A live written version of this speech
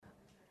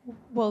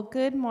Well,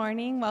 good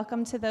morning.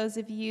 Welcome to those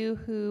of you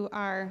who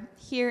are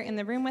here in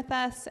the room with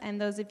us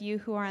and those of you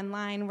who are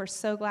online. We're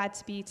so glad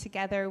to be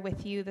together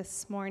with you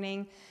this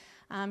morning.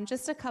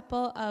 Just a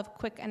couple of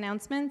quick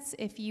announcements.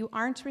 If you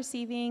aren't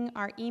receiving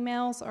our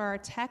emails or our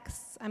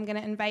texts, I'm going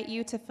to invite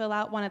you to fill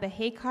out one of the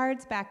Hey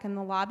cards back in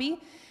the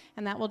lobby,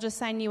 and that will just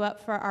sign you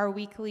up for our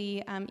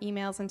weekly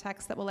emails and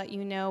texts that will let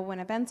you know when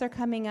events are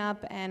coming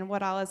up and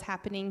what all is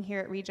happening here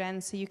at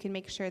Regen, so you can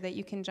make sure that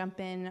you can jump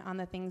in on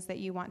the things that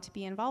you want to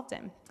be involved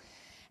in.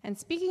 And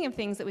speaking of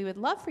things that we would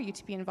love for you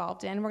to be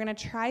involved in, we're going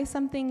to try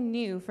something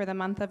new for the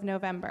month of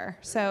November.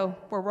 So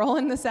we're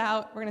rolling this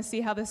out. We're going to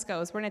see how this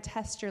goes. We're going to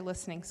test your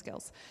listening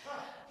skills.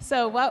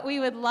 So what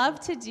we would love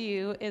to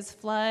do is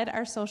flood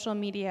our social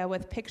media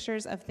with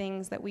pictures of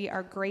things that we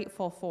are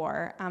grateful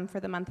for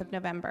the month of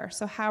November.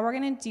 So how we're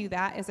going to do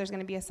that is there's going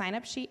to be a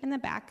sign-up sheet in the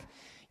back.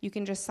 You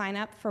can just sign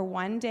up for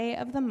one day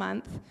of the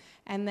month,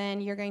 and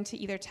then you're going to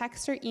either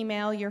text or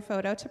email your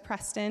photo to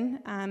Preston,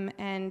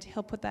 and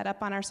he'll put that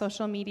up on our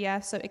social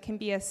media. So it can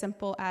be as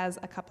simple as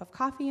a cup of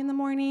coffee in the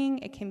morning.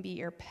 It can be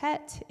your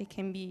pet. It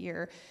can be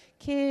your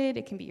kid.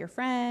 It can be your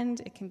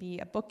friend. It can be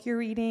a book you're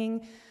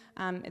reading.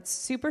 It's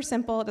super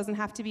simple. It doesn't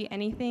have to be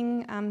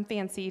anything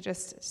fancy.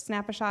 Just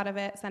snap a shot of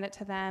it, send it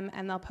to them,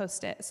 and they'll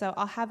post it. So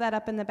I'll have that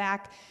up in the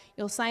back.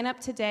 You'll sign up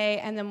today,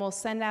 and then we'll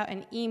send out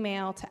an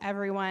email to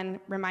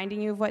everyone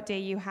reminding you of what day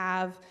you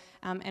have,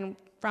 and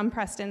from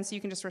Preston, so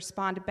you can just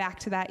respond back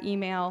to that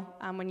email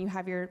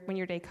when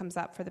your day comes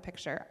up for the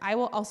picture. I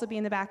will also be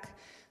in the back,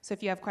 so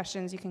if you have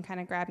questions, you can kind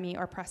of grab me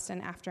or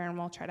Preston after, and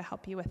we'll try to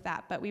help you with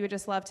that. But we would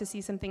just love to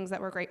see some things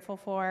that we're grateful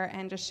for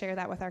and just share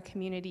that with our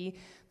community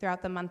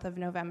throughout the month of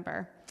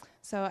November.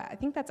 So I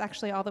think that's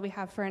actually all that we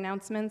have for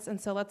announcements,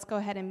 and so let's go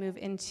ahead and move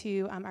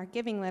into our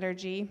giving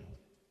liturgy.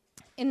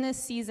 In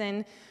this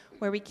season,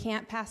 where we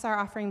can't pass our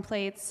offering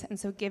plates, and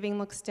so giving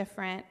looks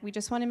different, we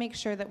just want to make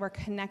sure that we're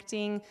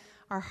connecting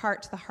our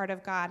heart to the heart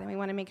of God, and we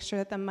want to make sure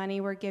that the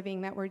money we're giving,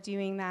 that we're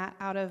doing that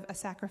out of a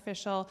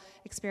sacrificial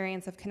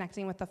experience of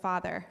connecting with the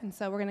Father. And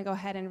so we're going to go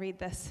ahead and read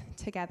this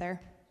together.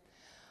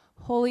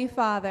 Holy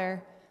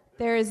Father,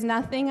 there is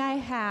nothing I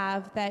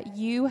have that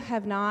you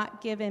have not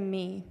given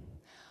me.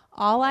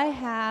 All I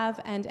have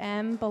and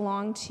am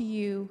belong to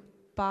you,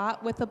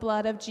 bought with the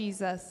blood of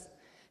Jesus.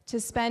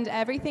 To spend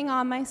everything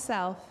on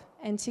myself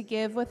and to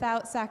give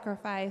without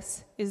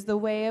sacrifice is the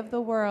way of the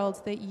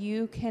world that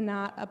you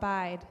cannot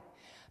abide.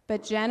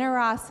 But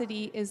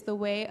generosity is the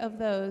way of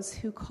those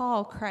who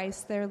call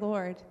Christ their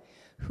Lord,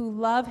 who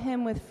love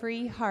him with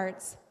free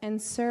hearts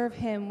and serve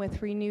him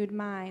with renewed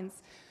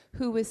minds,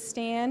 who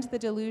withstand the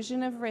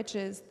delusion of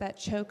riches that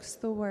chokes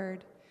the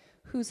word,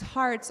 whose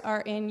hearts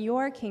are in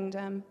your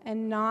kingdom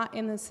and not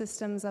in the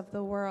systems of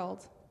the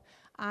world.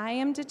 I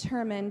am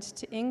determined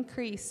to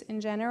increase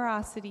in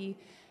generosity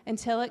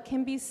until it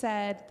can be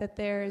said that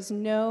there is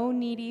no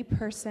needy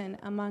person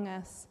among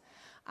us.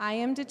 I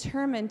am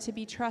determined to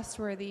be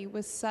trustworthy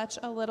with such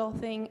a little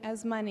thing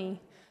as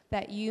money,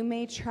 that you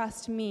may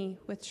trust me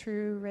with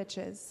true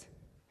riches.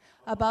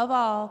 Above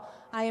all,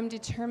 I am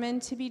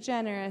determined to be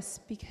generous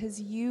because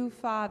you,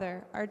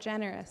 Father, are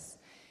generous.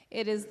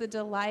 It is the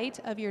delight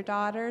of your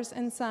daughters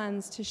and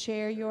sons to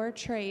share your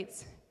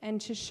traits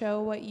and to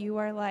show what you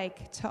are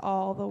like to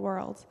all the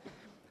world.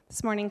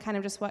 This morning, kind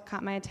of just what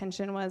caught my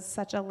attention was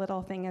such a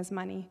little thing as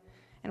money.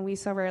 And we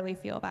so rarely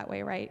feel that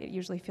way, right? It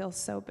usually feels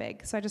so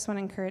big. So I just want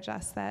to encourage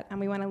us that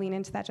we want to lean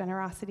into that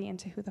generosity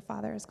into who the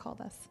Father has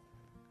called us.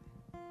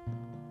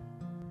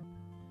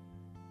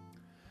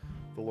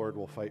 The Lord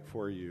will fight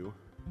for you.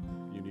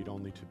 You need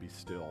only to be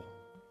still.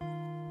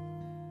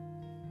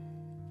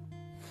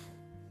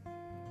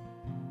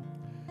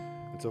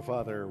 And so,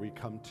 Father, we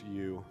come to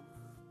you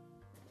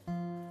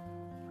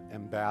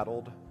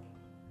embattled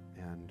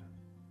and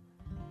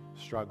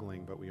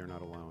struggling, but we are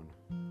not alone.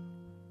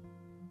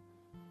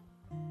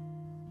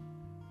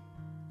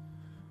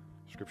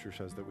 Scripture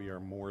says that we are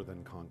more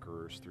than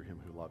conquerors through him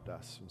who loved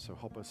us. And so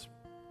help us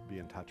be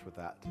in touch with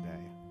that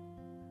today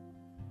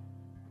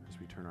as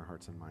we turn our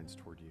hearts and minds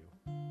toward you.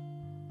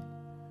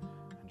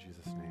 In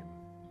Jesus' name,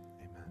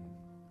 amen.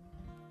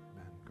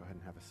 Amen. Go ahead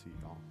and have a seat,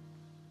 y'all.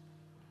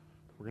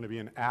 We're going to be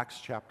in Acts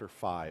chapter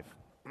 5.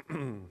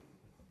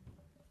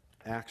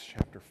 Acts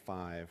chapter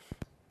 5.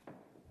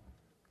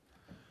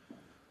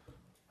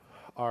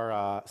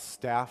 Our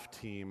staff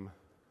team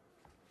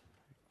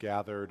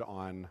gathered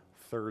on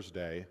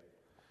Thursday.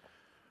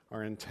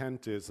 Our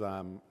intent is,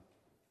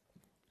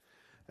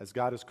 as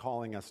God is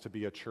calling us to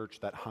be a church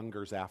that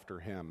hungers after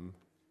him,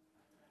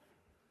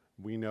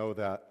 we know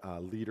that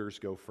leaders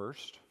go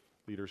first.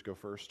 Leaders go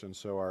first. And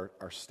so our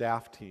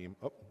staff team,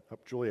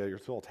 Julia, you're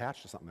still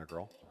attached to something there,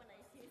 girl.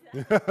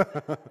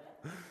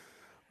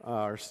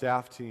 Our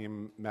staff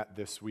team met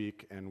this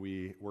week, and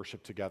we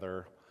worshiped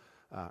together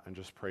and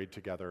just prayed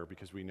together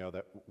because we know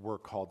that we're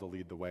called to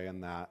lead the way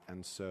in that.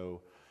 And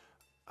so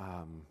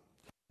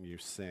you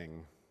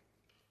sing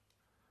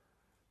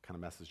kind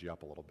of messes you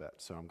up a little bit.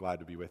 So I'm glad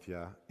to be with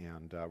you,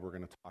 and we're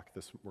going to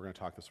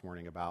talk this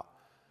morning about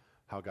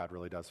how God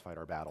really does fight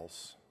our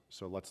battles.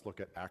 So let's look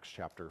at Acts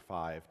chapter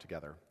 5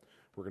 together.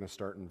 We're going to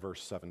start in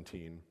verse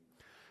 17.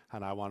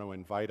 And I want to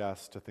invite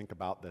us to think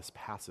about this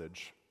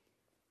passage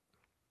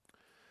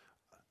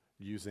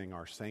using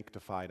our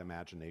sanctified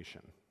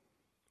imagination.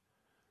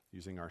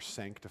 Using our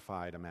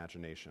sanctified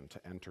imagination to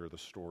enter the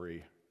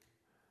story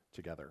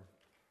together.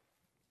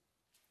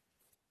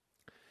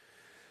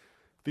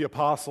 The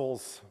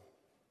apostles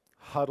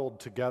huddled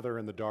together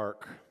in the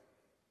dark,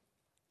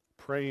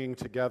 praying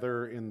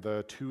together in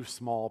the too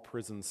small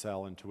prison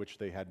cell into which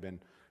they had been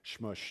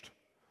smushed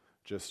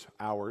just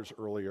hours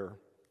earlier.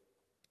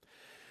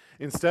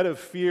 Instead of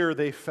fear,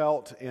 they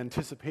felt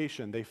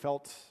anticipation. They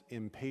felt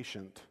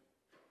impatient.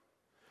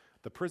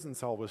 The prison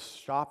cell was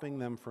stopping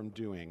them from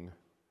doing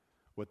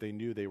what they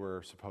knew they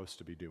were supposed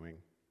to be doing.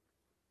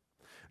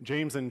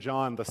 James and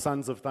John, the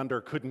sons of thunder,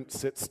 couldn't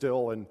sit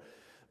still, and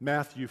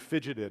Matthew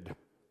fidgeted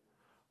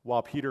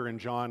while Peter and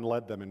John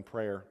led them in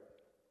prayer.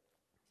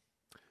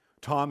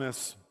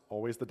 Thomas,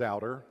 always the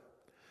doubter,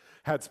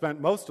 had spent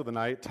most of the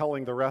night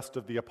telling the rest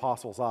of the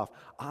apostles off.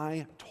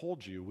 I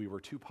told you we were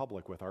too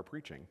public with our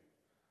preaching.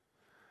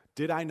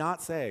 Did I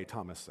not say,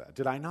 Thomas said,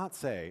 did I not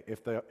say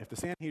if the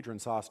Sanhedrin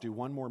saw us do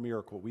one more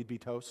miracle, we'd be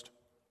toast?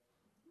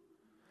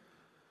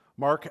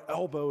 Mark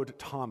elbowed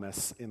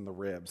Thomas in the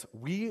ribs.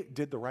 We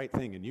did the right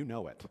thing, and you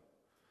know it.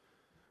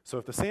 So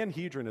if the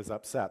Sanhedrin is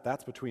upset,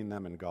 that's between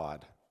them and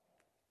God.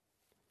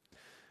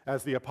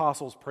 As the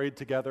apostles prayed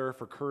together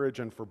for courage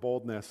and for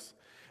boldness,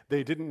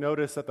 they didn't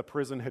notice that the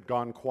prison had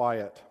gone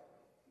quiet,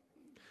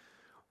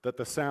 that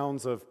the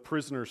sounds of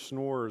prisoner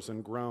snores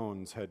and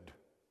groans had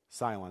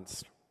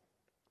silenced.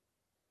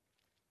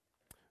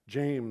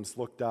 James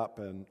looked up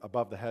and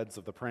above the heads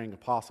of the praying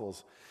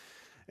apostles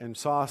and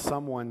saw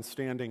someone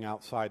standing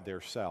outside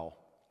their cell.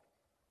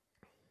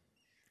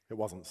 It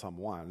wasn't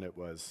someone, it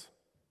was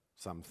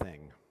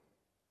something.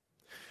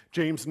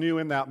 James knew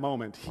in that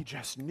moment, he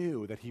just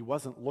knew that he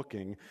wasn't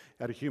looking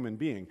at a human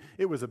being.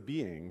 It was a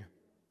being,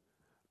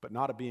 but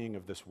not a being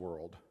of this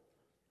world.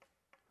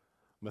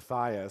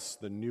 Matthias,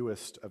 the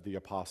newest of the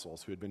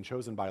apostles, who had been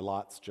chosen by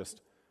lots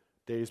just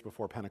days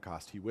before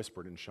Pentecost, he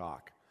whispered in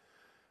shock,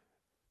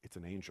 "It's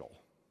an angel."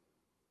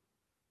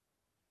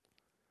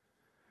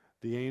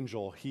 The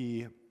angel,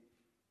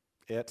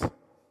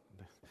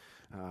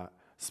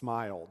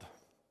 smiled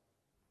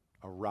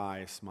a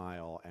wry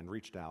smile and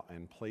reached out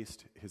and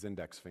placed his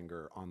index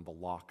finger on the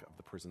lock of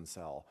the prison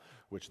cell,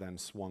 which then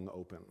swung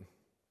open.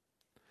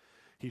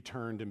 He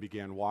turned and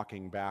began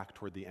walking back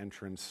toward the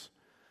entrance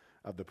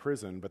of the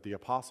prison, but the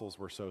apostles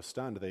were so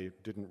stunned they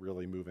didn't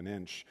really move an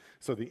inch.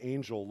 So the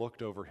angel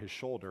looked over his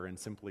shoulder and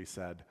simply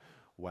said,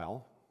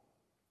 "Well?"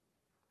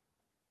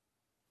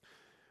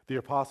 The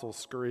apostles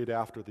scurried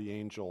after the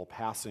angel,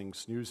 passing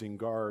snoozing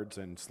guards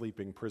and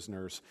sleeping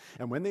prisoners.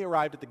 And when they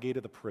arrived at the gate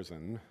of the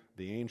prison,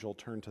 the angel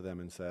turned to them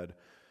and said,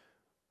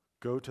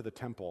 "Go to the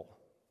temple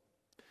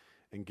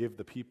and give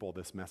the people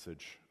this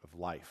message of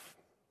life."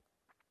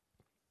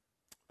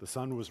 The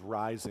sun was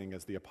rising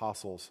as the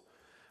apostles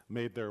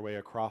made their way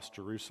across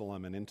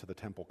Jerusalem and into the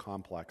temple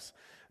complex.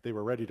 They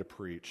were ready to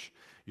preach.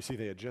 You see,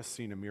 they had just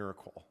seen a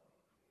miracle,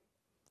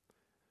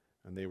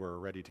 and they were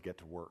ready to get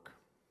to work.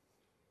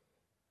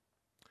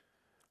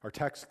 Our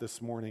text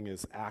this morning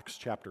is Acts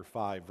chapter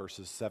 5,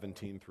 verses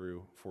 17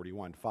 through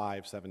 41.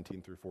 5,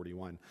 17 through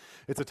 41.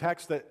 It's a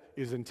text that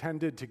is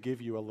intended to give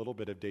you a little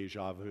bit of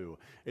deja vu.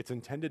 It's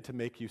intended to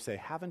make you say,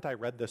 haven't I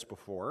read this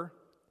before?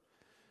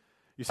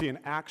 You see, in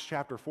Acts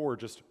chapter 4,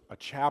 just a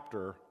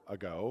chapter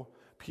ago,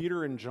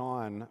 Peter and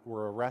John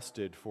were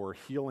arrested for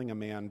healing a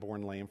man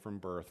born lame from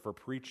birth, for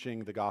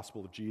preaching the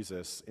gospel of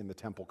Jesus in the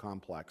temple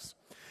complex.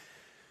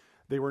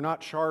 They were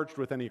not charged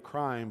with any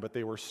crime, but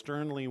they were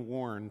sternly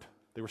warned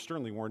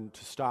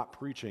to stop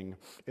preaching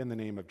in the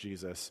name of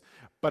Jesus.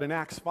 But in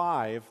Acts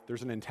 5,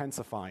 there's an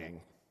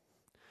intensifying.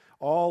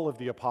 All of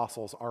the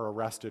apostles are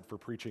arrested for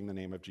preaching the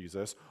name of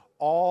Jesus.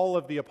 All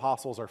of the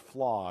apostles are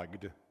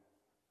flogged,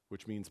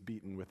 which means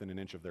beaten within an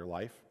inch of their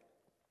life.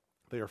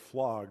 They are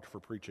flogged for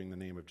preaching the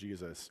name of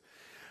Jesus.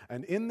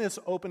 And in this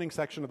opening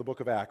section of the book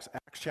of Acts,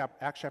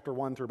 Acts chapter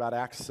 1 through about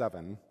Acts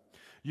 7,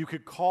 you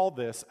could call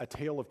this a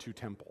tale of two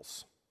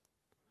temples.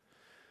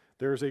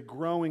 There's a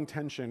growing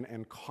tension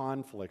and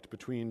conflict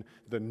between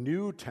the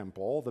new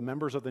temple, the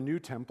members of the new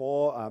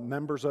temple,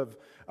 members of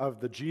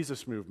the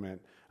Jesus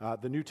movement,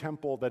 the new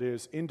temple that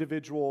is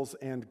individuals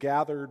and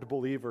gathered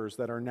believers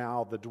that are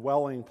now the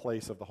dwelling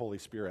place of the Holy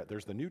Spirit.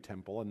 There's the new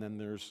temple, and then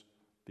there's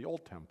the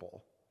old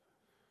temple,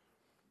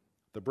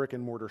 the brick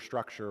and mortar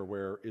structure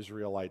where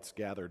Israelites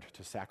gathered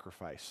to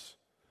sacrifice.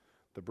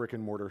 The brick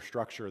and mortar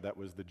structure that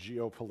was the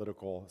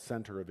geopolitical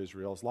center of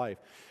Israel's life,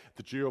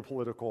 the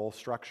geopolitical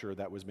structure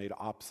that was made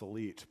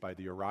obsolete by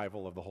the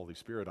arrival of the Holy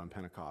Spirit on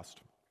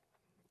Pentecost.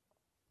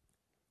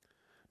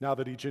 Now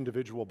that each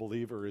individual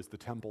believer is the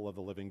temple of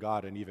the living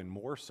God, and even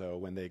more so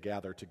when they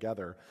gather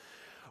together,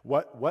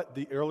 what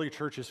the early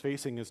church is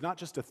facing is not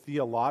just a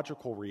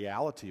theological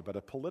reality, but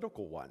a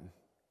political one.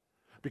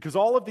 Because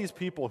all of these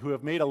people who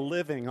have made a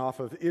living off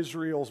of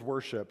Israel's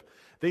worship,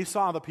 they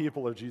saw the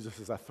people of Jesus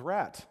as a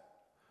threat.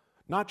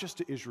 Not just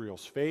to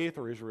Israel's faith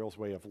or Israel's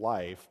way of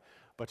life,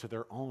 but to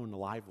their own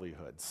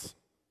livelihoods.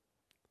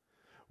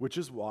 which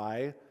is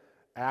why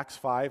Acts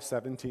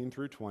 5:17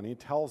 through 20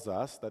 tells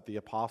us that the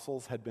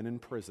apostles had been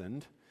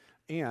imprisoned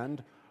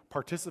and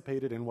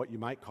participated in what you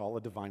might call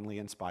a divinely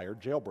inspired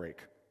jailbreak.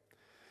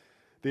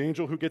 The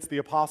angel who gets the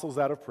apostles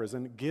out of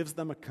prison gives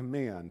them a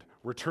command: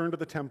 return to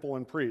the temple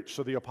and preach.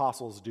 So the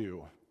apostles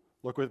do.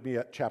 Look with me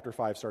at chapter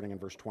 5, starting in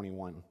verse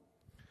 21.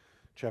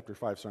 Chapter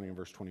 5, starting in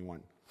verse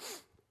 21.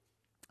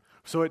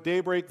 So at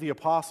daybreak, the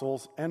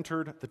apostles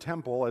entered the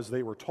temple as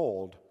they were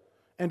told,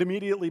 and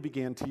immediately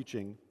began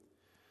teaching.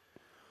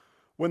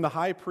 When the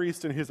high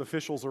priest and his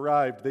officials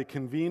arrived, they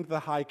convened the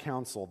high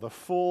council, the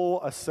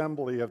full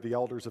assembly of the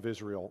elders of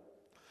Israel.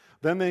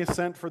 Then they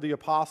sent for the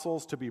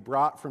apostles to be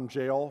brought from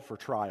jail for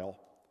trial.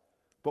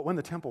 But when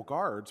the temple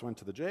guards went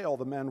to the jail,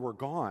 the men were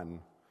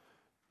gone.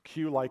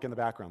 Cue like in the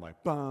background,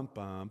 like bum,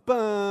 bum,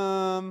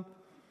 bum.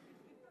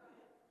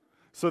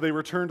 So they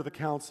returned to the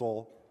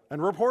council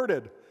and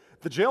reported,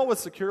 the jail was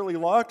securely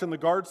locked and the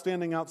guards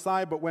standing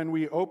outside, but when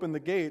we opened the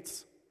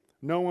gates,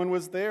 no one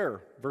was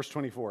there. Verse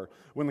 24.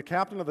 When the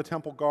captain of the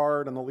temple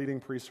guard and the leading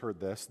priests heard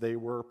this, they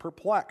were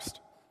perplexed,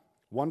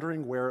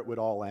 wondering where it would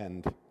all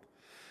end.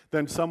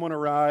 Then someone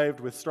arrived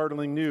with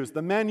startling news.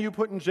 The men you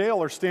put in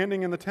jail are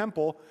standing in the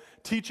temple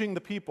teaching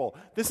the people.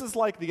 This is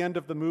like the end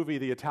of the movie,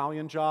 The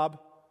Italian Job,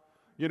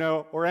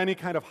 or any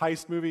kind of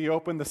heist movie. You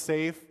open the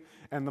safe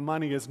and the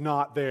money is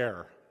not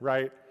there,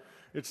 right?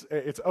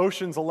 It's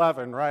Ocean's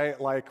 11, right?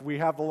 Like we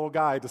have the little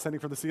guy descending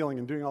from the ceiling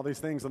and doing all these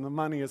things, and the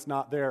money is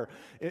not there.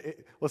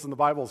 Listen, the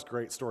Bible's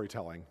great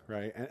storytelling,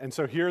 right? And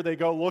so here they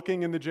go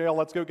looking in the jail.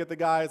 Let's go get the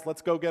guys.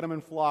 Let's go get them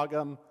and flog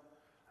them.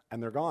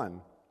 And they're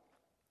gone.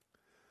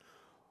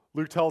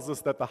 Luke tells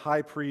us that the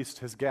high priest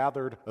has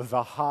gathered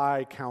the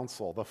high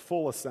council, the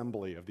full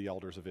assembly of the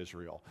elders of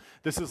Israel.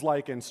 This is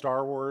like in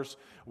Star Wars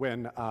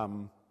when,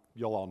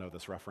 you'll all know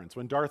this reference,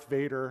 when Darth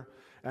Vader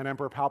and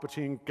Emperor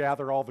Palpatine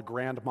gather all the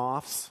Grand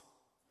Moffs.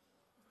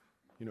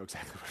 You know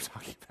exactly what we're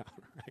talking about,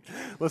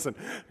 right? Listen,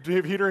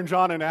 Peter and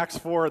John in Acts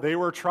 4, they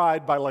were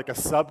tried by like a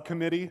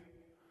subcommittee,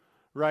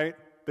 right?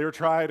 They were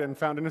tried and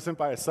found innocent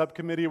by a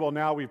subcommittee. Well,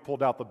 now we've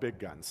pulled out the big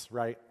guns,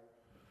 right?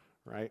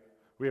 Right?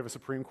 We have a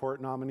Supreme Court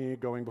nominee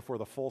going before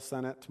the full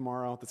Senate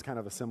tomorrow. That's kind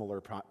of a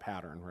similar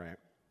pattern, right?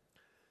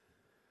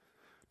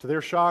 To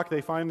their shock,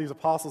 they find these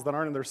apostles that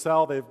aren't in their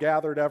cell. They've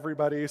gathered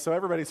everybody, so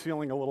everybody's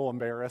feeling a little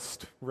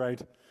embarrassed,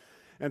 right?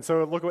 And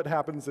so look what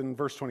happens in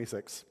verse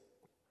 26.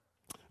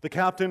 The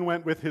captain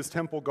went with his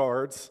temple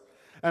guards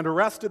and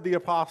arrested the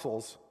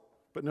apostles,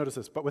 but notice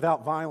this, but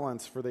without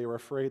violence, for they were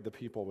afraid the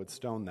people would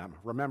stone them.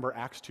 Remember,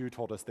 Acts 2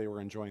 told us they were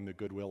enjoying the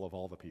goodwill of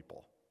all the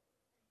people,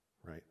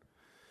 right?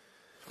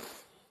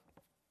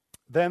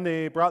 Then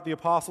they brought the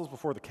apostles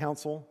before the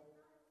council,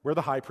 where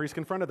the high priest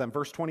confronted them.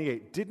 Verse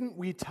 28, didn't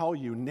we tell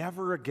you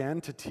never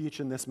again to teach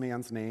in this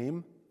man's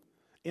name?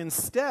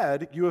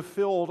 Instead, you have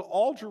filled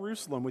all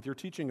Jerusalem with your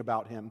teaching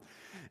about him,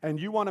 and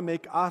you want to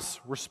make us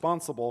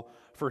responsible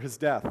for his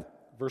death.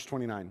 Verse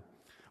 29.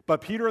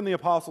 But Peter and the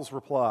apostles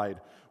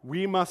replied,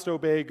 we must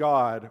obey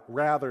God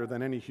rather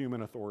than any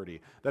human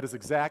authority. That is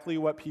exactly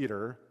what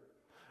Peter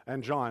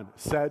and John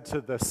said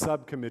to the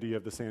subcommittee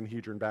of the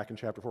Sanhedrin back in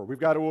chapter 4. We've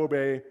got to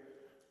obey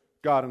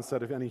God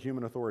instead of any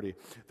human authority.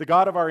 The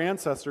God of our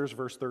ancestors,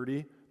 verse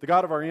 30, the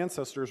God of our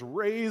ancestors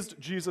raised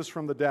Jesus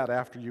from the dead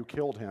after you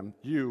killed him.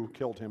 You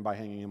killed him by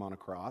hanging him on a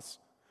cross.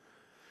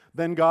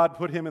 Then God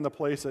put him in the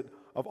place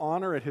of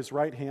honor at his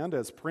right hand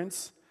as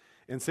Prince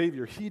and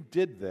Savior. He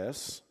did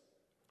this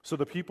so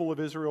the people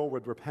of Israel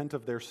would repent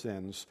of their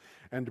sins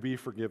and be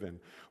forgiven.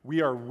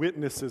 We are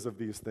witnesses of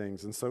these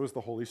things, and so is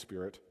the Holy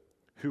Spirit,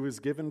 who is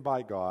given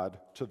by God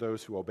to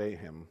those who obey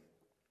him.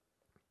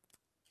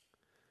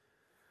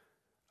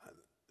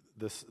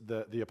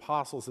 The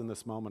apostles in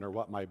this moment are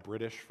what my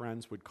British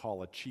friends would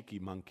call a cheeky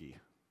monkey.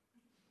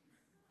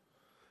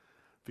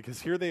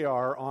 Because here they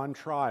are on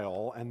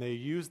trial, and they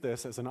use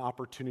this as an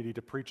opportunity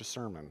to preach a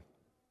sermon.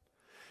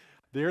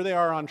 There they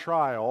are on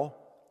trial.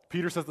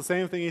 Peter says the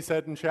same thing he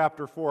said in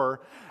chapter 4,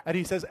 and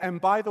he says,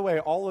 and by the way,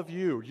 all of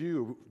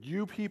you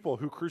people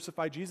who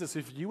crucified Jesus,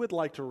 if you would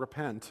like to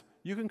repent,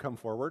 you can come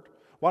forward.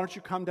 Why don't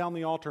you come down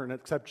the altar and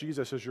accept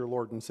Jesus as your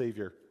Lord and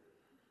Savior?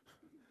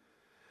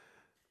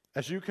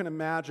 As you can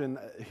imagine,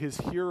 his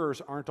hearers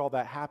aren't all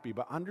that happy,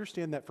 but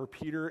understand that for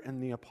Peter and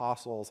the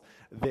apostles,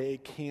 they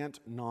can't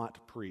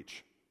not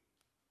preach.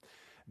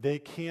 They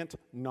can't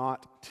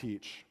not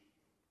teach.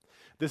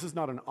 This is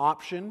not an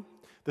option.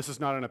 This is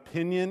not an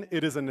opinion.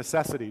 It is a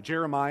necessity.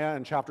 Jeremiah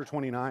in chapter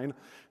 29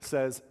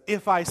 says,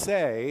 if I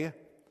say,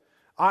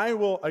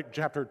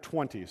 chapter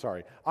 20,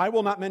 I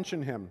will not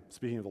mention him,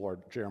 speaking of the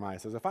Lord, Jeremiah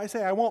says, if I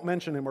say I won't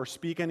mention him or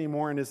speak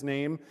anymore in his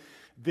name,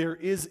 there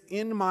is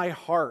in my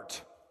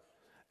heart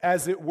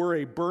as it were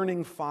a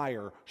burning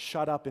fire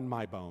shut up in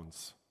my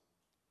bones.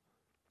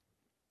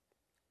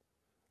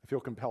 I feel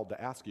compelled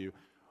to ask you,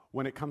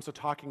 when it comes to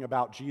talking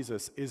about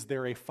Jesus, is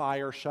there a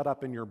fire shut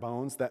up in your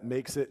bones that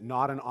makes it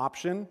not an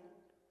option?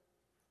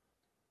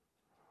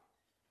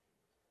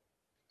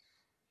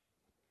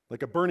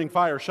 Like a burning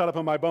fire shut up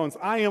in my bones.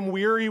 I am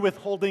weary with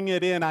holding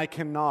it in. I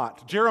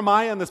cannot.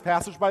 Jeremiah in this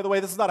passage, by the way,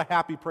 this is not a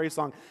happy praise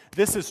song.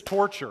 This is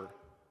torture.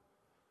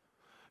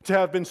 To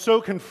have been so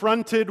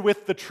confronted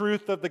with the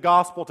truth of the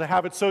gospel, to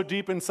have it so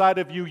deep inside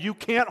of you, you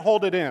can't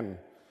hold it in.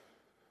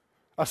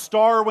 A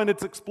star, when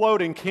it's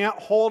exploding, can't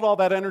hold all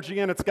that energy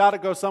in. It's got to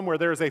go somewhere.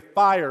 There is a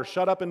fire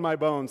shut up in my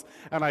bones,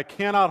 and I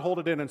cannot hold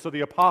it in. And so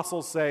the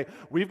apostles say,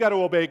 we've got to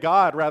obey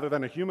God rather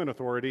than a human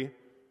authority,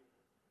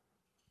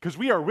 because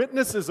we are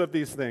witnesses of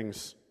these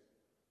things.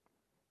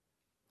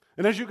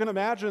 And as you can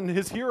imagine,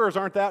 his hearers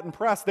aren't that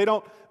impressed. They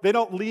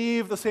don't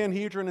leave the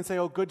Sanhedrin and say,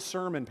 oh, good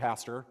sermon,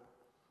 Pastor.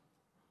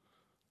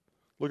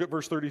 Look at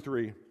verse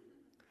 33.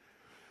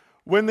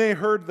 When they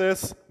heard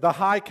this, the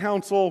high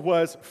council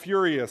was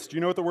furious. Do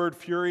you know what the word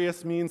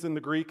furious means in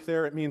the Greek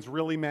there? It means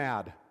really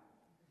mad.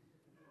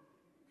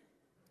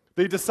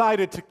 They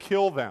decided to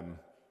kill them.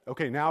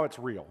 Okay, now it's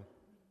real.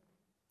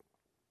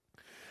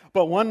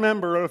 But one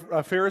member,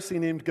 a Pharisee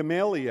named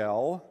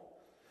Gamaliel,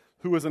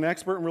 who was an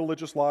expert in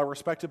religious law,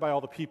 respected by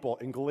all the people,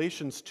 in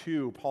Galatians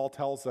 2, Paul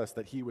tells us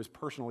that he was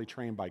personally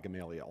trained by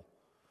Gamaliel.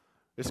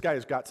 This guy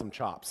has got some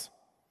chops.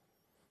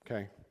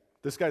 Okay?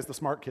 This guy's the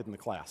smart kid in the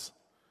class.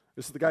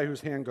 This is the guy whose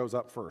hand goes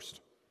up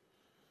first.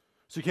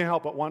 So you can't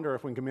help but wonder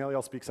if when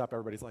Gamaliel speaks up,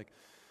 everybody's like,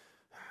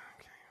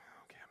 okay,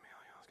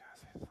 Gamaliel's got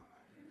to say something.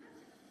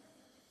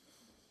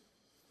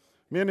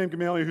 A man named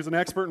Gamaliel, who's an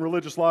expert in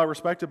religious law,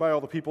 respected by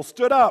all the people,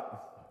 stood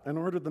up and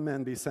ordered the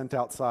men be sent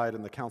outside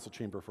in the council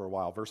chamber for a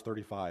while. Verse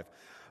 35.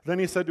 Then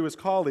he said to his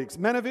colleagues,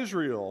 men of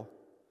Israel,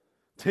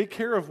 take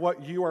care of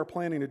what you are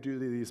planning to do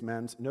to these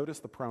men. Notice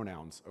the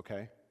pronouns,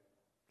 okay?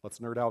 Let's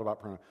nerd out about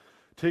pronouns.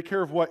 Take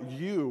care of what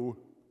you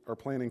are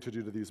planning to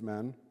do to these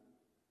men.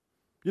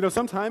 You know,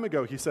 some time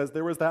ago, he says,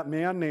 there was that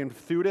man named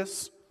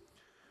Theudas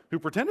who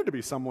pretended to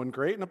be someone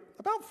great, and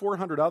about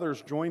 400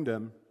 others joined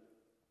him.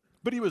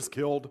 But he was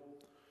killed,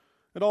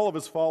 and all of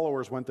his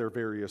followers went their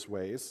various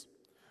ways.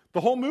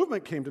 The whole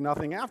movement came to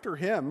nothing. After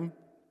him,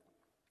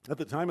 at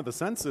the time of the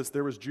census,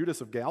 there was Judas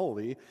of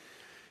Galilee.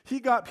 He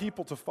got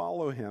people to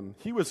follow him.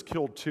 He was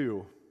killed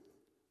too,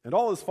 and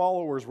all his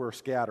followers were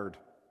scattered.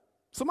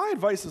 So my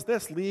advice is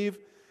this: leave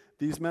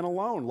these men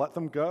alone. Let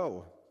them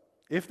go.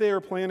 If they are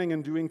planning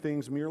and doing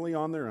things merely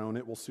on their own,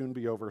 it will soon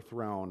be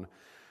overthrown.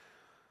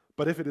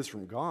 But if it is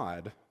from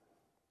God,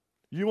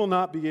 you will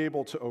not be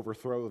able to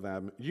overthrow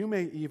them. You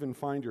may even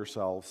find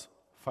yourselves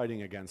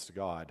fighting against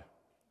God.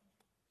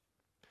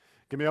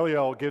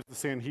 Gamaliel gives the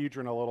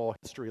Sanhedrin a little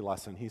history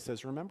lesson. He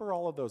says, remember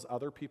all of those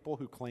other people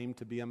who claimed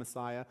to be a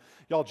Messiah?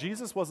 Y'all,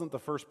 Jesus wasn't the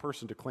first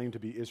person to claim to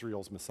be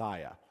Israel's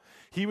Messiah.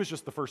 He was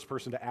just the first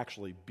person to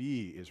actually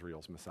be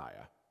Israel's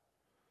Messiah.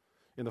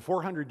 In the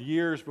 400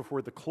 years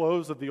before the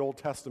close of the Old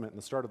Testament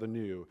and the start of the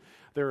New,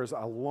 there is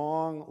a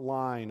long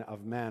line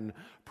of men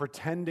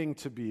pretending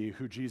to be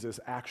who Jesus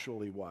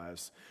actually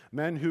was.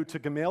 Men who, to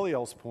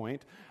Gamaliel's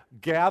point,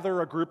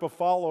 gather a group of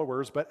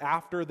followers, but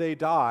after they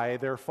die,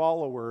 their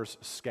followers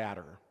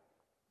scatter.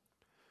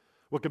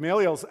 What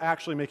Gamaliel's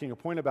actually making a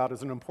point about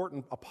is an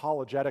important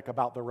apologetic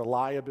about the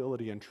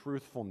reliability and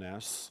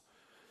truthfulness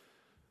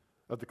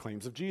of the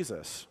claims of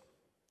Jesus.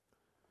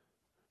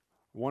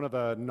 One of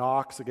the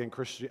knocks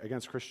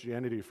against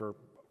Christianity for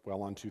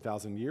well on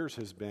 2,000 years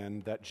has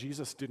been that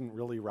Jesus didn't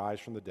really rise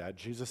from the dead.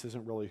 Jesus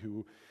isn't really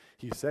who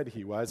he said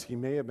he was. He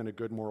may have been a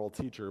good moral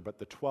teacher, but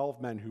the 12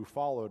 men who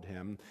followed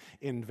him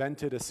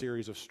invented a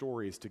series of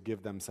stories to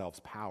give themselves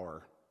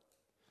power.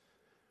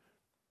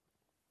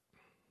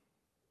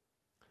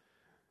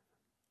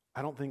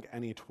 I don't think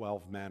any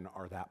 12 men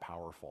are that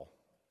powerful.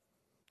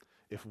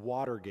 If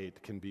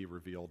Watergate can be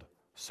revealed,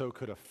 so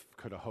could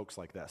a hoax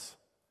like this.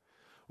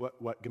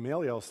 What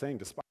Gamaliel is saying,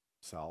 despite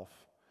himself,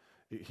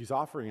 he's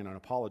offering an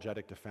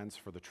apologetic defense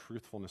for the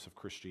truthfulness of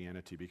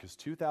Christianity, because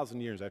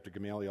 2,000 years after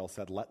Gamaliel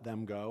said, let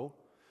them go,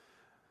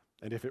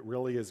 and if it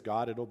really is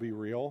God, it'll be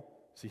real,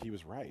 see, he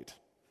was right.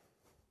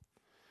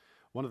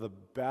 One of the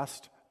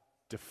best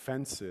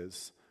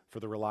defenses for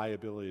the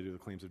reliability of the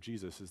claims of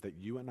Jesus is that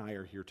you and I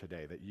are here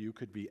today, that you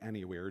could be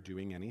anywhere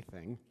doing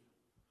anything,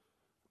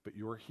 but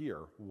you're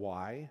here.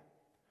 Why?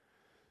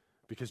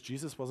 Because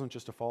Jesus wasn't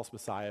just a false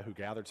Messiah who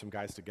gathered some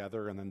guys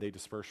together and then they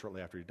dispersed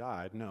shortly after he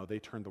died. No, they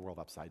turned the world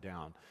upside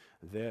down.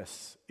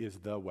 This is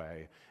the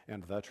way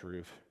and the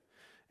truth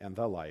and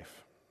the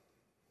life.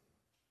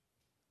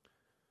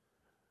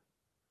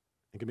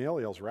 And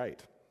Gamaliel's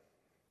right.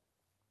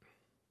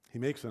 He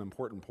makes an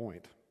important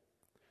point.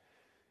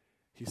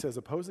 He says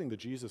opposing the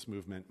Jesus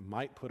movement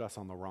might put us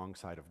on the wrong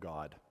side of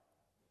God.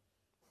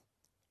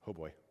 Oh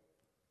boy.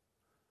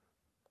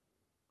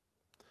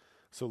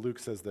 So Luke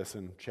says this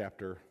in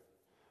chapter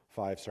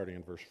 5, starting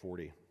in verse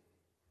 40.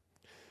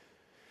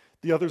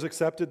 The others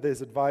accepted this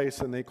advice,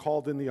 and they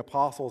called in the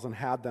apostles and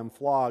had them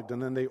flogged,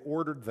 and then they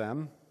ordered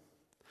them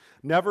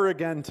never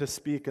again to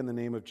speak in the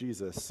name of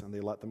Jesus, and they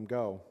let them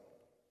go.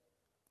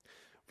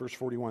 Verse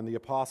 41, the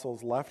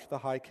apostles left the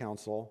high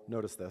council,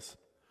 notice this,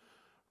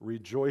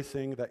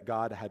 rejoicing that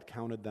God had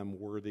counted them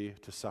worthy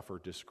to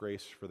suffer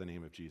disgrace for the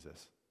name of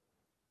Jesus.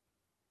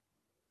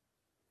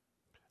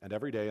 And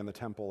every day in the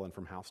temple and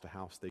from house to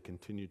house, they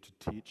continued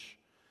to teach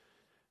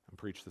and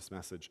preach this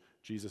message: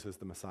 Jesus is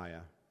the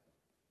Messiah.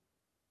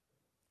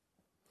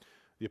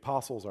 The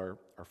apostles are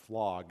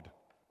flogged.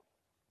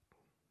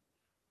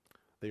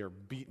 They are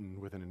beaten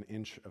within an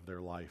inch of their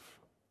life.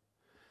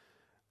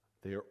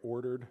 They are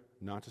ordered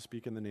not to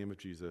speak in the name of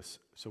Jesus.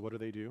 So what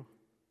do?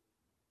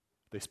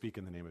 They speak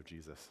in the name of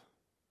Jesus.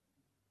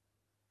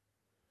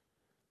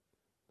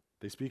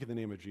 They speak in the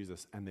name of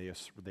Jesus, and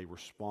they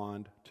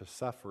respond to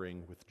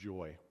suffering with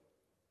joy.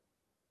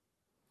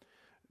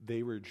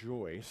 They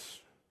rejoice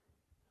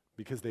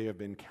because they have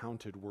been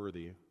counted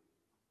worthy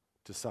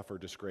to suffer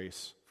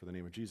disgrace for the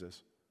name of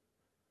Jesus.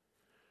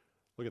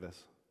 Look at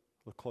this.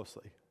 Look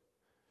closely.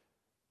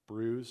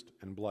 Bruised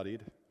and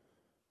bloodied,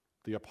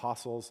 the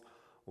apostles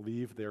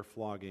leave their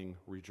flogging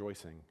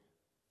rejoicing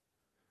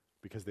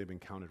because they've been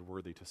counted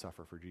worthy to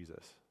suffer for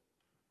Jesus.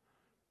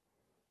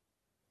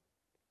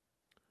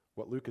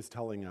 What Luke is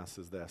telling us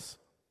is this: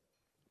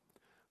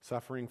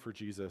 suffering for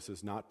Jesus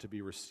is not to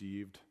be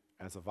received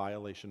as a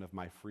violation of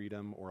my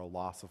freedom or a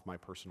loss of my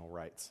personal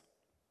rights.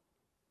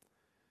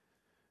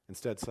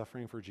 Instead,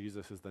 suffering for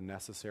Jesus is the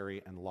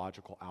necessary and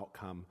logical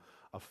outcome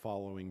of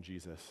following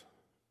Jesus.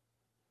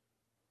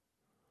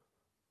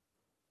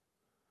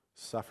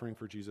 Suffering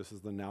for Jesus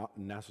is the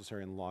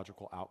necessary and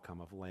logical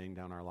outcome of laying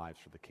down our lives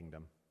for the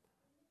kingdom.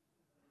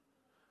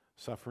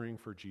 Suffering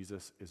for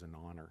Jesus is an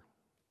honor.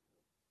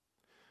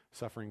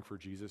 Suffering for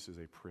Jesus is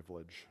a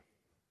privilege.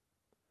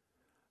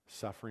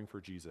 Suffering for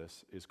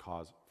Jesus is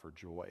cause for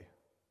joy.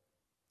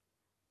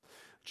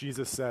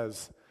 Jesus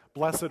says,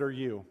 "Blessed are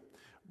you."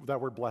 That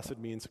word blessed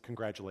means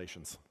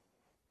congratulations.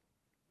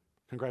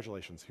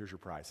 Congratulations, here's your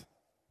prize.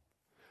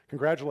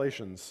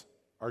 Congratulations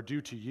are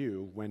due to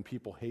you when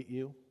people hate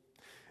you,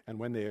 and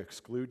when they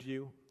exclude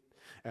you,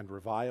 and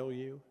revile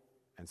you,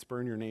 and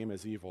spurn your name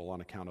as evil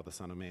on account of the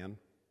Son of Man.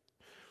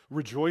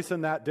 Rejoice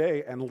in that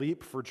day and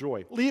leap for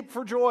joy. Leap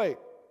for joy!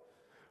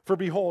 For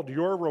behold,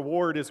 your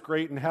reward is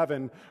great in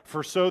heaven,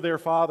 for so their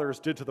fathers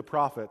did to the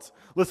prophets.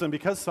 Listen,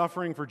 because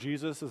suffering for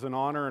Jesus is an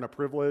honor and a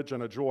privilege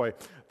and a joy,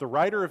 the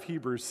writer of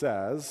Hebrews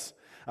says,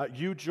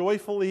 you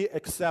joyfully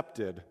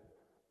accepted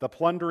the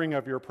plundering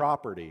of your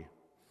property,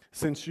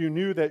 since you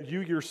knew that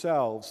you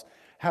yourselves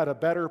had a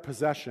better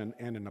possession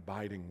and an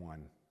abiding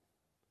one.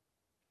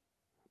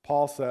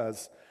 Paul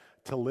says,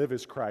 to live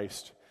is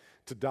Christ,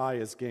 to die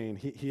is gain.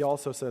 He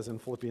also says in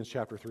Philippians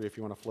chapter 3, if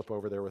you want to flip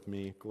over there with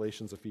me,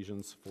 Galatians,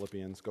 Ephesians,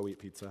 Philippians, go eat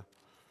pizza.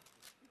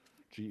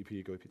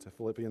 GEP, go eat pizza.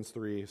 Philippians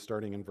 3,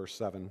 starting in verse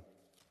 7.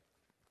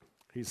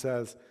 He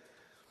says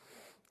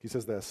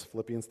this,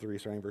 Philippians 3,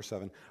 starting in verse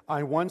 7.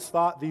 I once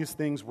thought these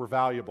things were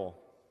valuable,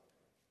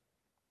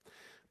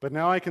 but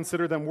now I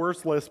consider them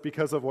worthless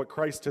because of what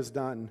Christ has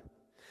done.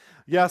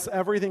 Yes,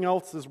 everything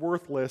else is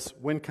worthless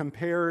when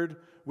compared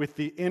with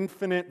the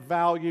infinite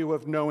value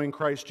of knowing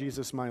Christ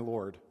Jesus my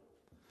Lord.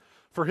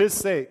 For his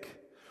sake,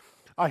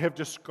 I have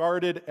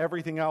discarded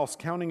everything else,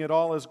 counting it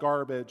all as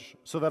garbage,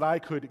 so that I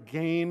could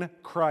gain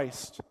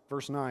Christ,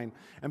 verse 9,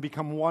 and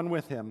become one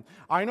with him.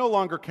 I no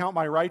longer count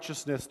my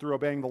righteousness through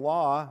obeying the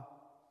law.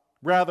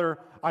 Rather,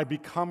 I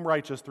become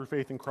righteous through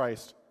faith in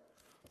Christ.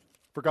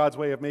 For God's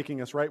way of making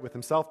us right with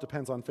himself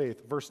depends on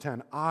faith. Verse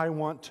 10, I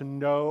want to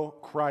know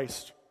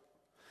Christ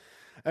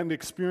and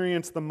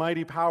experience the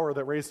mighty power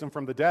that raised him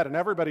from the dead. And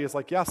everybody is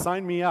like, yeah,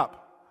 sign me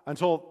up,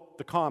 until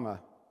the comma.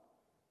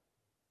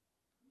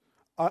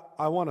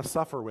 I want to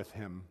suffer with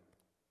him.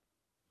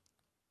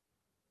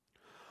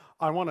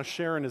 I want to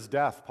share in his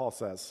death, Paul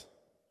says,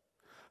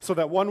 so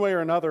that one way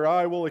or another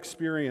I will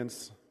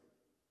experience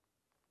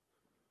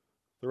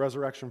the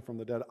resurrection from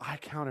the dead. I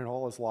count it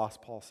all as loss,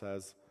 Paul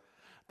says,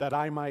 that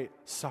I might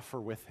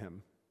suffer with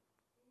him,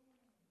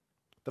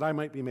 that I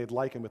might be made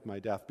like him with my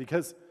death.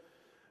 Because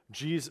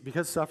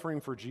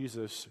suffering for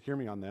Jesus, hear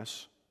me on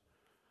this,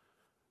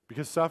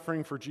 because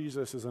suffering for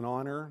Jesus is an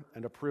honor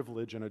and a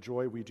privilege and a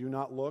joy, we do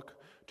not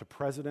look to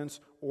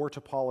presidents or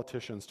to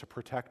politicians to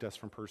protect us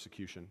from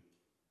persecution.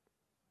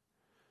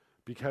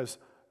 Because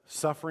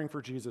suffering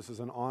for Jesus is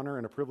an honor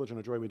and a privilege and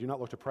a joy, we do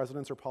not look to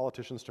presidents or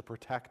politicians to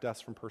protect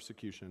us from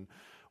persecution.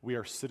 We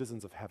are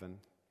citizens of heaven.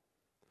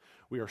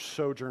 We are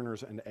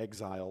sojourners and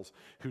exiles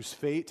whose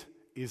fate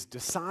is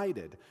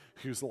decided,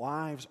 whose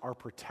lives are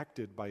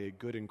protected by a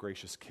good and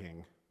gracious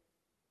King.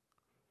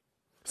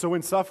 So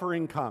when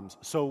suffering comes,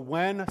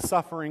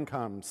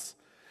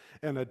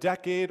 in a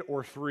decade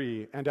or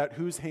 3, and at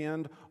whose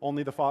hand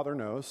only the Father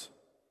knows,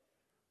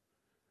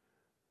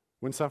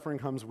 when suffering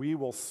comes, we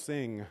will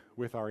sing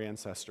with our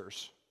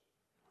ancestors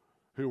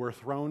who were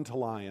thrown to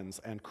lions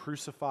and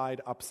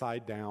crucified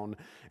upside down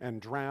and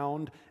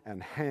drowned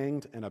and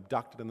hanged and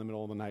abducted in the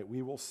middle of the night.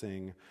 We will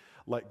sing,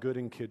 let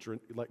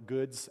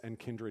goods and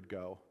kindred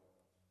go.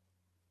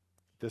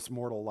 This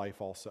mortal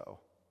life also.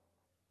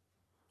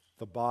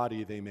 The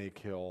body they may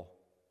kill,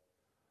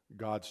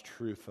 God's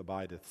truth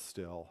abideth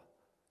still.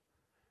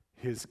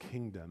 His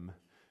kingdom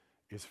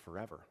is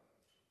forever.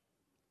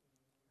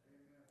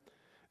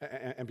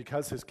 And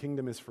because his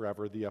kingdom is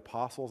forever, the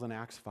apostles in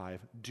Acts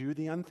 5 do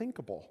the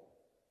unthinkable.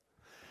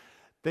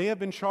 They have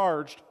been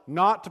charged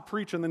not to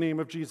preach in the name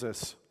of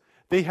Jesus.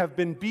 They have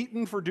been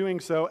beaten for doing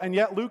so, and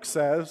yet Luke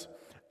says,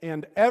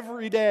 and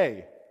every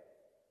day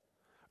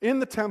in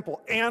the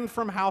temple and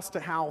from house to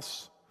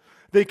house,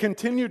 they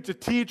continued to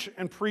teach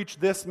and preach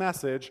this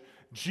message: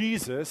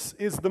 Jesus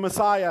is the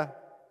Messiah.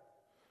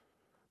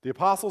 The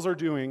apostles are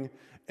doing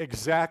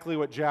exactly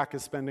what Jack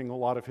is spending a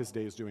lot of his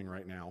days doing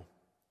right now,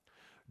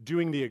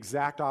 doing the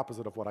exact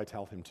opposite of what I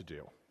tell him to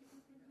do.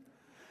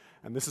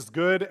 And this is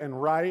good and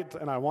right,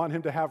 and I want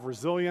him to have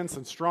resilience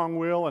and strong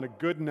will and a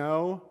good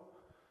no.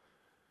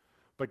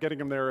 But getting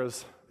him there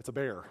it's a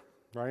bear,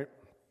 right?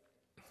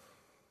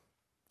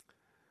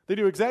 They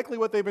do exactly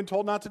what they've been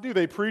told not to do.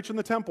 They preach in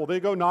the temple. They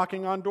go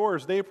knocking on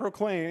doors. They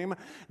proclaim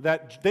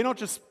that they don't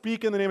just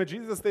speak in the name of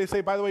Jesus. They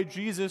say, by the way,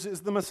 Jesus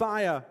is the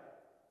Messiah.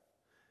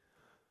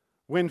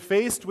 When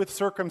faced with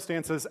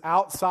circumstances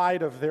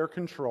outside of their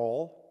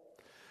control,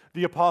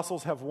 the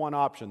apostles have one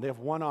option. They have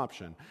one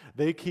option.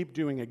 They keep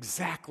doing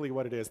exactly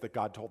what it is that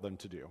God told them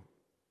to do. Do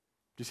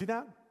you see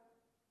that?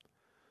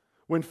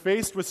 When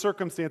faced with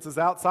circumstances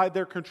outside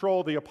their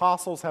control, the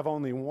apostles have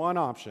only one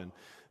option.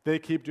 They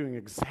keep doing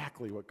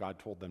exactly what God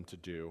told them to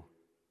do.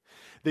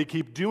 They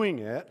keep doing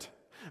it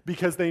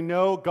because they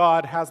know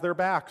God has their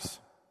backs.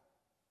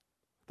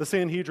 The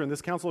Sanhedrin,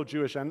 this council of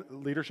Jewish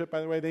leadership,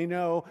 by the way, they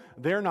know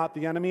they're not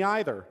the enemy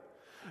either,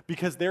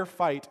 because their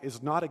fight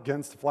is not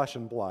against flesh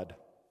and blood.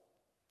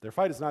 Their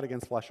fight is not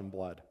against flesh and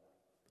blood.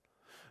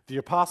 The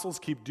apostles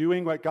keep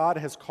doing what God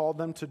has called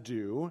them to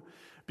do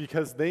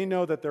because they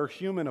know that their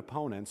human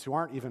opponents, who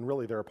aren't even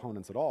really their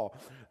opponents at all,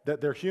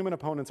 that their human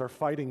opponents are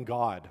fighting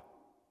God.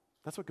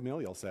 That's what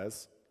Gamaliel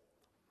says.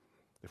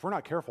 If we're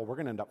not careful, we're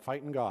going to end up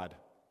fighting God.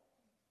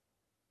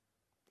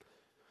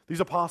 These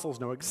apostles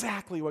know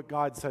exactly what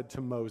God said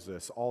to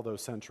Moses all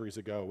those centuries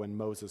ago when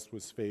Moses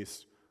was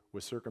faced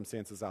with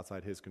circumstances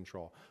outside his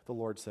control. The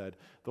Lord said,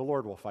 "The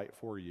Lord will fight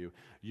for you.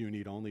 You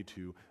need only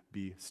to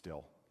be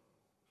still."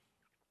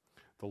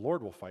 The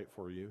Lord will fight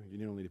for you. You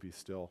need only to be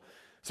still.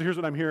 So here's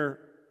what I'm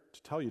here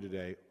to tell you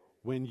today.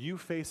 When you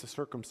face a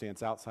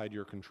circumstance outside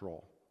your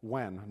control,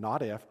 when,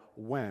 not if,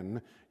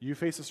 when you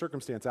face a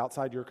circumstance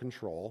outside your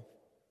control,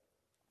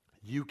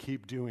 you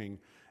keep doing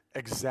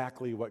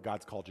exactly what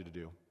God's called you to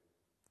do.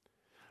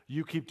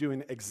 You keep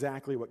doing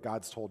exactly what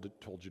God's told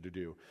you to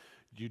do.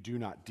 You do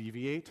not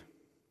deviate.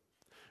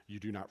 You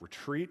do not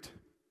retreat.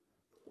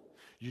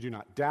 You do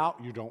not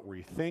doubt. You don't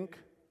rethink.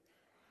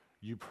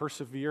 You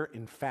persevere.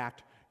 In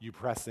fact, you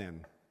press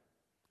in.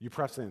 You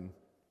press in.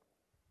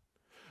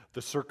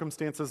 The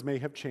circumstances may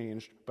have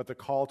changed, but the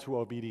call to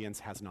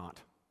obedience has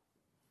not.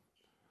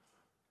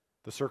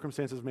 The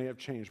circumstances may have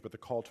changed, but the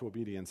call to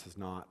obedience has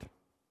not.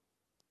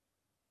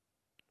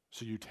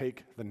 So you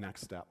take the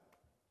next step.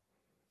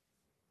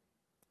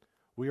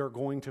 We are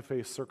going to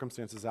face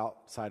circumstances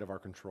outside of our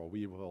control.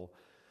 We will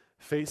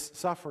face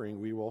suffering.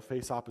 We will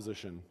face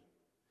opposition.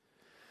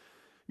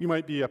 You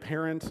might be a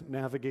parent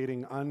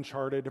navigating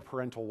uncharted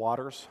parental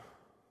waters.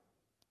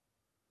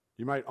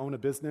 You might own a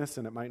business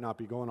and it might not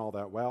be going all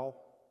that well.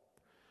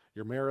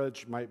 Your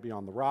marriage might be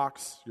on the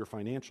rocks. Your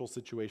financial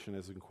situation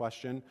is in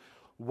question.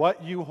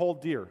 What you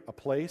hold dear, a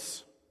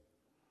place,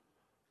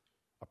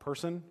 a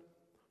person,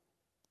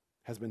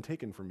 has been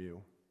taken from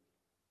you.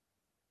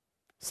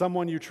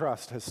 Someone you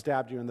trust has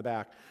stabbed you in the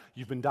back.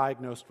 You've been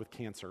diagnosed with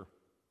cancer.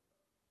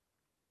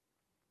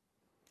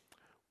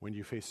 When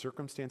you face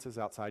circumstances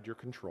outside your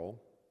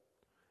control,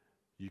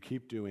 you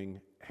keep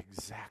doing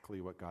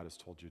exactly what God has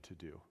told you to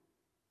do.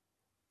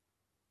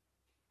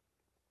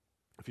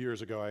 A few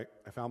years ago,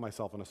 I found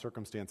myself in a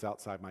circumstance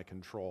outside my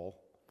control.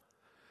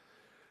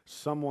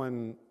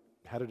 Someone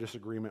had a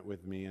disagreement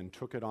with me and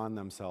took it on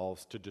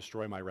themselves to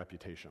destroy my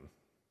reputation.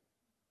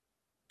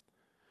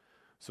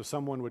 So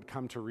someone would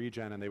come to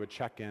Regen and they would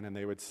check in and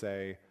they would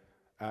say,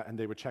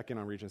 check in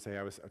on Regen and say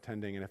I was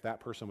attending, and if that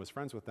person was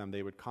friends with them,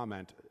 they would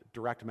comment,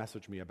 direct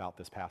message me about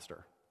this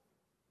pastor.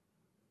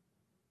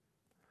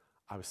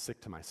 I was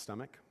sick to my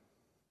stomach.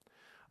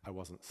 I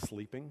wasn't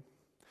sleeping.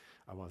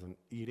 I wasn't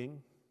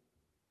eating.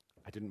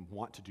 I didn't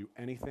want to do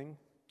anything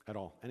at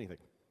all, anything.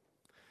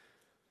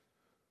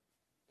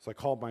 So I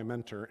called my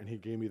mentor and he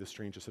gave me the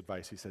strangest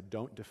advice. He said,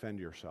 don't defend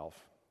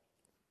yourself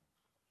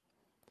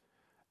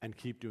and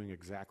keep doing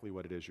exactly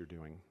what it is you're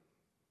doing.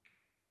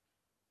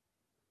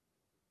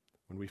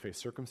 When we face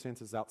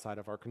circumstances outside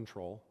of our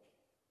control,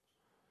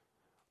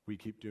 we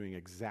keep doing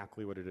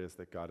exactly what it is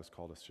that God has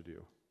called us to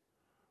do.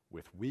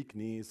 With weak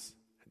knees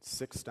and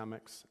sick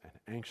stomachs and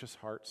anxious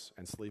hearts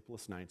and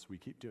sleepless nights, we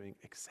keep doing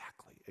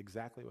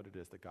exactly what it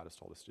is that God has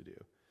told us to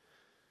do.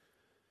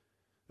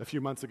 A few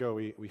months ago,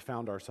 we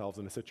found ourselves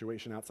in a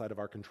situation outside of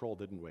our control,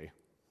 didn't we?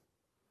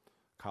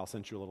 Kyle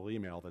sent you a little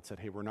email that said,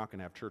 hey, we're not going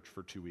to have church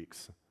for 2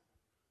 weeks.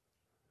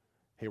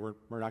 Hey, we're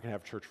not going to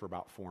have church for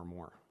about 4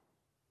 more.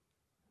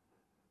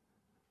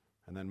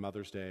 And then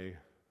Mother's Day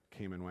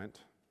came and went.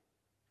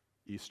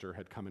 Easter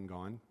had come and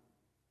gone.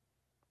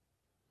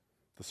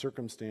 The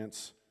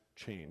circumstance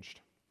changed.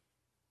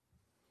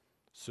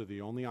 So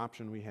the only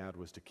option we had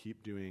was to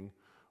keep doing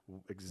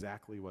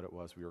exactly what it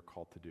was we were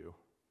called to do.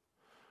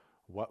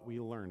 what we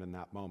learned in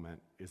that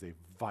moment is a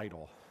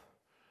vital,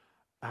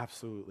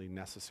 absolutely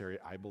necessary,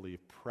 I believe,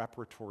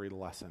 preparatory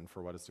lesson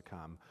for what is to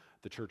come.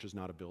 The church is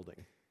not a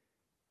building.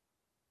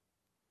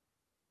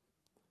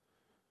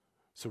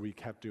 So we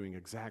kept doing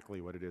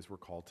exactly what it is we're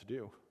called to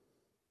do.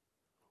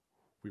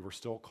 We were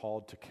still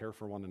called to care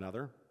for one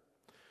another.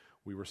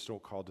 We were still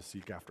called to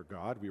seek after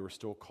God. We were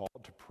still called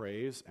to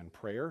praise and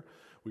prayer.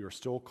 We were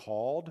still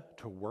called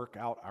to work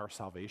out our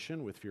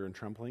salvation with fear and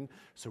trembling.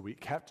 So we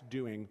kept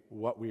doing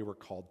what we were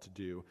called to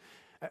do.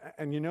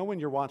 And you know when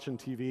you're watching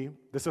TV,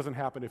 this doesn't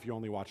happen if you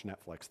only watch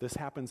Netflix. This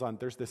happens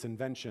there's this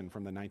invention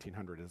from the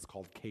 1900s. It's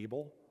called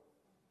cable.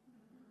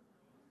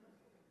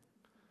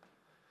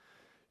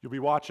 You'll be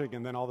watching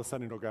and then all of a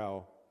sudden it'll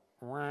go,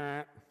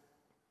 wah,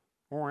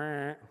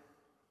 wah,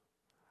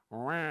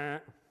 wah,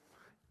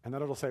 and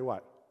then it'll say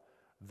what?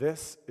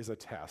 This is a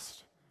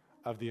test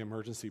of the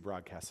emergency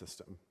broadcast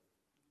system.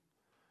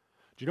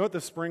 Do you know what the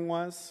spring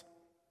was?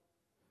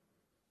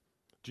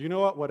 Do you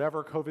know what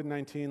whatever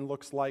COVID-19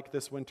 looks like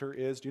this winter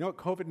is? Do you know what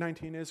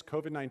COVID-19 is?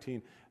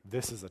 COVID-19,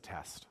 this is a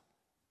test.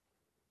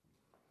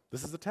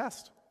 This is a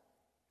test.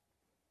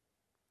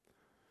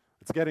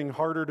 It's getting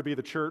harder to be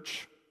the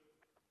church.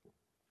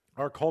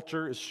 Our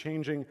culture is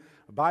changing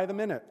by the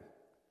minute.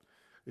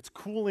 It's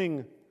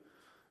cooling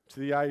to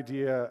the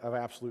idea of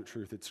absolute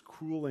truth. It's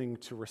cooling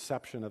to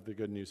reception of the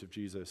good news of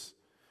Jesus.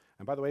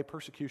 And by the way,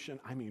 persecution,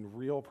 I mean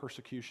real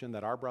persecution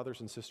that our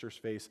brothers and sisters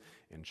face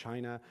in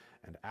China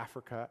and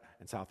Africa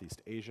and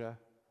Southeast Asia,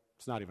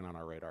 it's not even on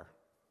our radar.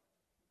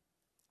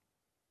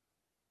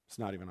 It's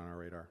not even on our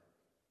radar.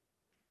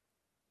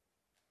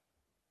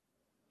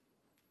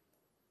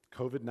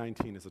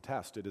 COVID-19 is a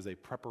test. It is a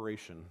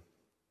preparation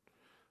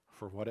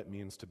for what it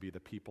means to be the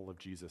people of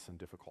Jesus in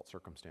difficult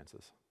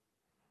circumstances.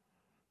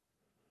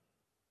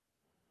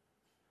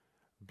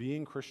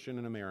 Being Christian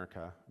in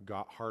America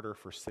got harder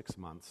for 6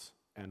 months,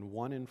 and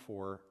 1 in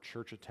 4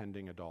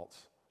 church-attending adults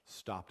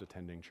stopped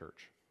attending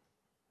church.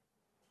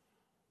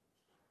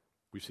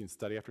 We've seen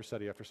study after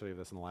study after study of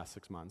this in the last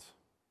 6 months.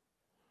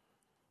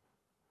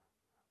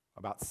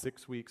 About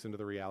 6 weeks into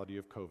the reality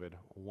of COVID,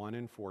 1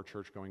 in 4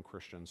 church-going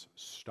Christians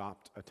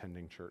stopped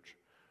attending church.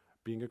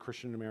 Being a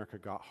Christian in America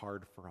got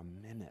hard for a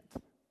minute,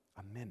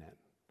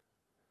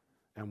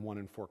 and 1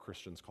 in 4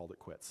 Christians called it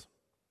quits.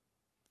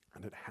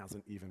 And it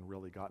hasn't even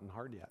really gotten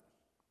hard yet.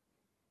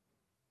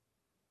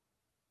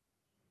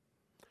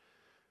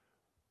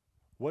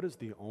 What is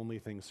the only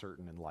thing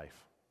certain in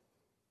life?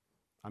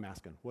 I'm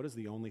asking, what is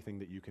the only thing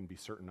that you can be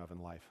certain of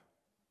in life?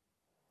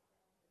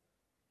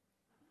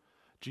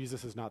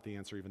 Jesus is not the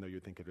answer, even though you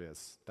think it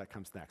is. That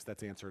comes next.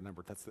 That's answer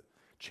number. That's the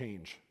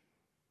change.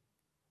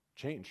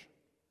 Change.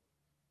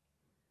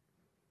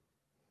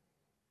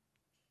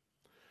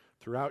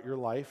 Throughout your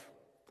life,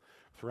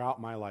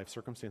 throughout my life,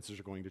 circumstances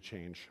are going to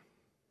change.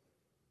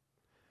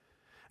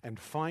 And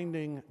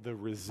finding the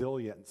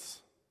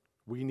resilience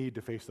we need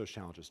to face those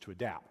challenges, to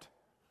adapt,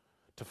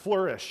 to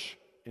flourish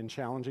in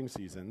challenging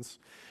seasons,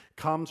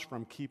 comes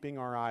from keeping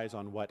our eyes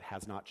on what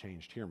has not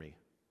changed. Hear me.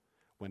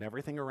 When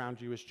everything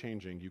around you is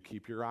changing, you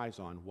keep your eyes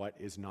on what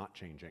is not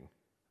changing.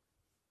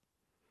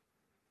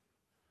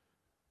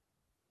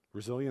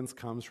 Resilience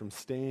comes from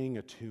staying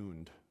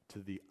attuned to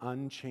the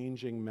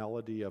unchanging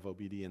melody of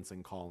obedience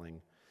and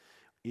calling,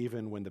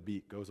 even when the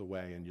beat goes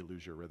away and you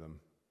lose your rhythm.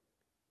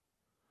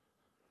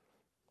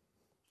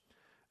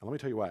 And let me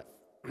tell you what,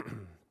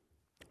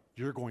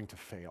 you're going to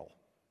fail.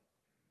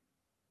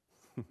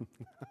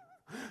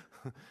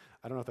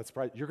 I don't know if that's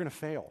right. You're going to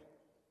fail.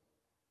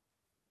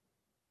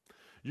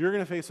 You're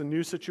going to face a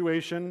new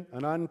situation,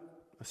 a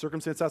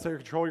circumstance outside your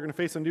control. You're going to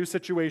face a new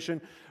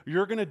situation.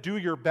 You're going to do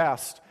your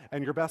best,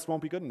 and your best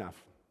won't be good enough.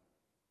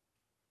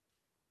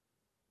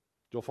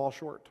 You'll fall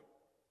short.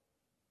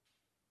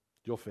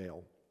 You'll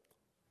fail.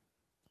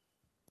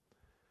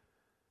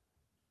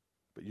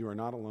 But you are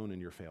not alone in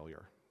your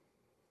failure.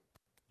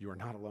 You are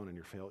not alone in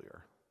your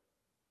failure.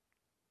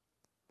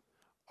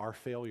 Our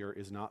failure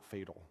is not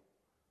fatal,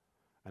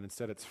 and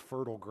instead it's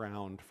fertile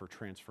ground for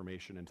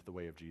transformation into the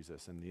way of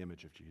Jesus and the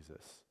image of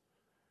Jesus.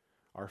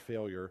 Our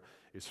failure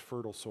is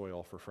fertile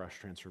soil for fresh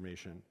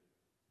transformation.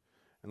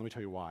 And let me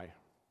tell you why.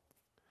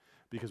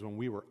 Because when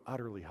we were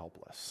utterly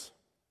helpless,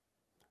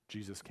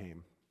 Jesus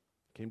came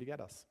to get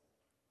us.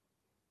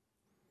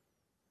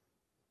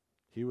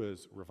 He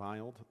was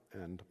reviled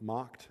and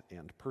mocked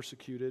and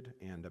persecuted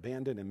and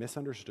abandoned and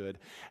misunderstood.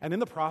 And in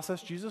the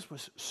process, Jesus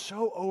was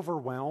so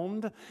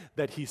overwhelmed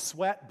that he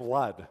sweat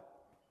blood.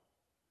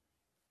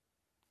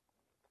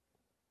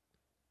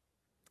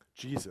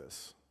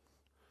 Jesus,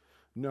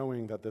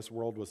 knowing that this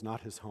world was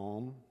not his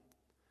home,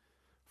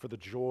 for the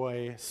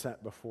joy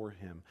set before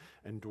him,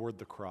 endured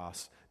the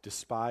cross,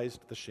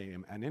 despised the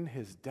shame, and in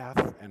his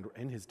death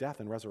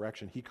and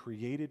resurrection, he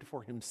created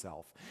for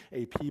himself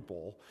a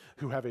people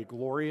who have a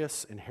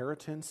glorious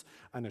inheritance,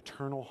 an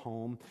eternal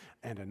home,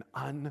 and an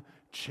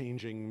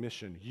unchanging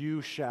mission.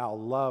 You shall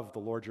love the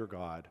Lord your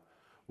God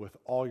with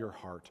all your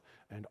heart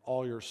and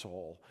all your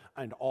soul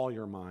and all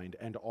your mind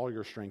and all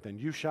your strength, and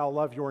you shall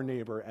love your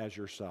neighbor as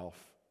yourself.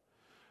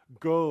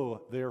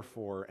 Go,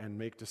 therefore, and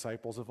make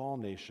disciples of all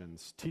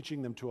nations,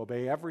 teaching them to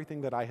obey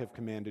everything that I have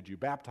commanded you,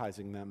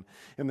 baptizing them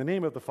in the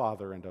name of the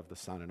Father and of the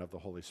Son and of the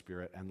Holy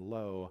Spirit. And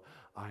lo,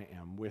 I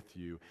am with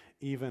you,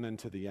 even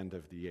unto the end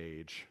of the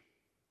age.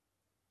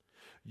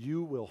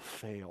 You will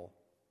fail.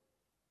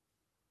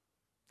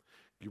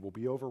 You will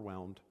be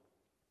overwhelmed.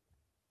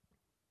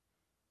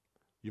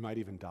 You might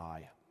even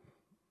die.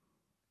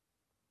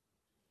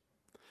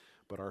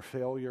 But our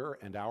failure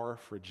and our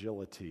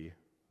fragility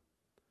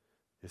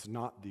is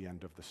not the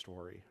end of the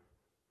story.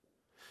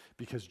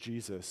 Because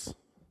Jesus,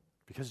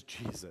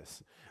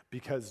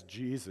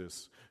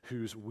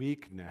 whose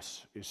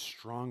weakness is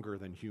stronger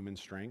than human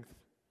strength,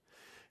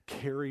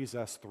 carries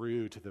us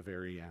through to the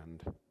very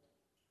end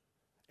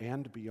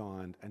and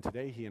beyond. And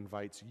today he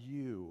invites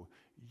you,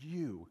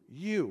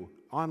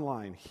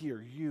 online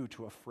here, you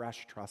to a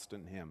fresh trust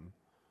in him.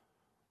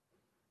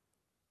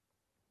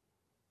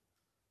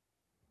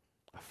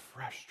 A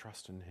fresh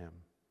trust in him,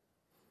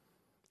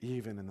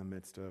 even in the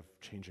midst of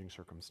changing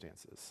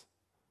circumstances.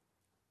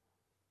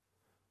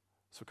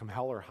 So come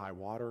hell or high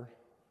water,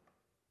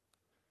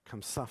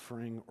 come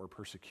suffering or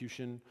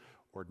persecution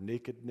or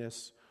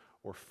nakedness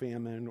or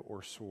famine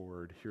or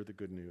sword, hear the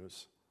good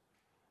news.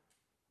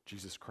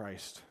 Jesus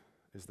Christ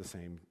is the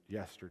same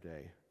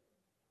yesterday,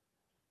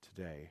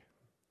 today,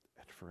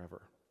 and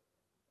forever.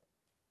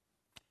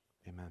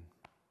 Amen.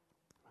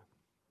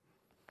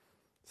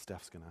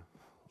 Steph's going to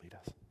lead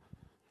us.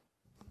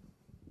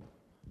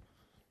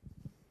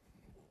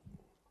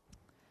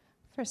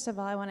 First of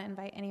all, I want to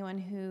invite anyone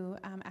who,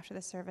 after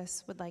the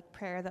service, would like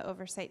prayer. The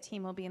oversight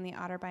team will be in the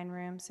Otterbein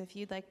room. So if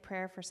you'd like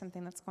prayer for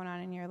something that's going on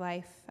in your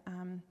life,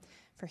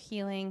 for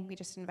healing, we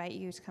just invite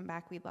you to come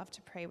back. We'd love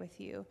to pray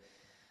with you.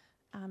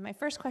 My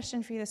first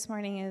question for you this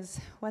morning is,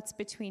 what's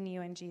between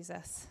you and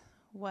Jesus?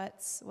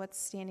 What's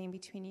standing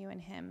between you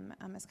and him?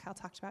 As Kyle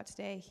talked about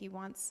today, he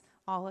wants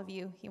all of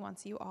you. He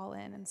wants you all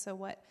in. And so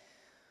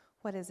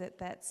what is it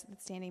that's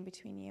standing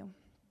between you?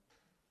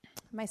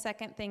 My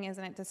second thing is,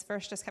 and this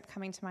verse just kept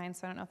coming to mind,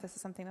 so I don't know if this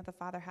is something that the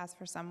Father has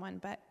for someone,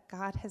 but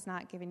God has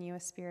not given you a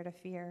spirit of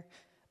fear,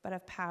 but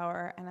of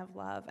power and of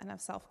love and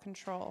of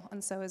self-control.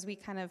 And so as we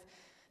kind of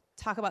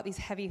talk about these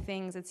heavy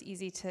things, it's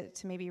easy to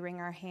maybe wring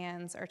our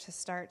hands or to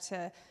start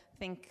to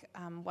think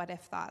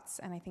what-if thoughts.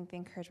 And I think the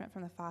encouragement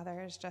from the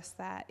Father is just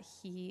that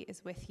he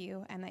is with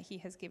you and that he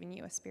has given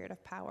you a spirit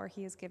of power.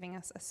 He is giving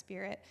us a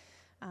spirit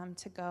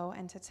to go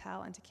and to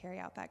tell and to carry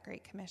out that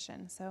great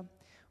commission. So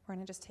we're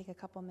going to just take a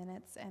couple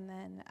minutes, and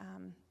then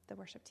the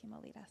worship team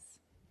will lead us.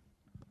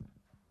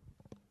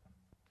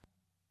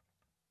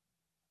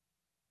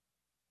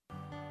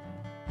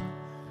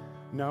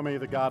 Now may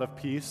the God of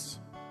peace,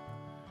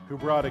 who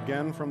brought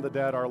again from the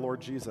dead our Lord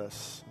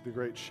Jesus, the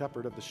great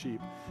shepherd of the sheep,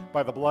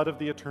 by the blood of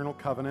the eternal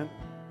covenant,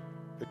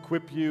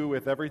 equip you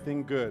with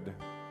everything good,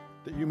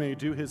 that you may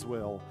do his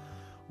will,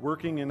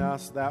 working in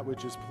us that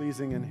which is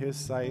pleasing in his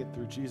sight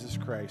through Jesus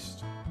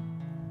Christ,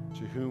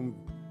 to whom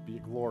be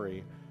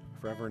glory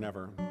forever and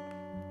ever.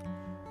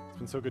 It's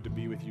been so good to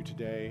be with you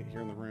today,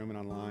 here in the room and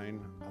online.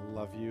 I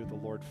love you. The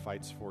Lord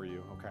fights for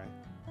you, okay?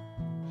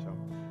 So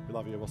we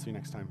love you. We'll see you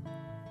next time.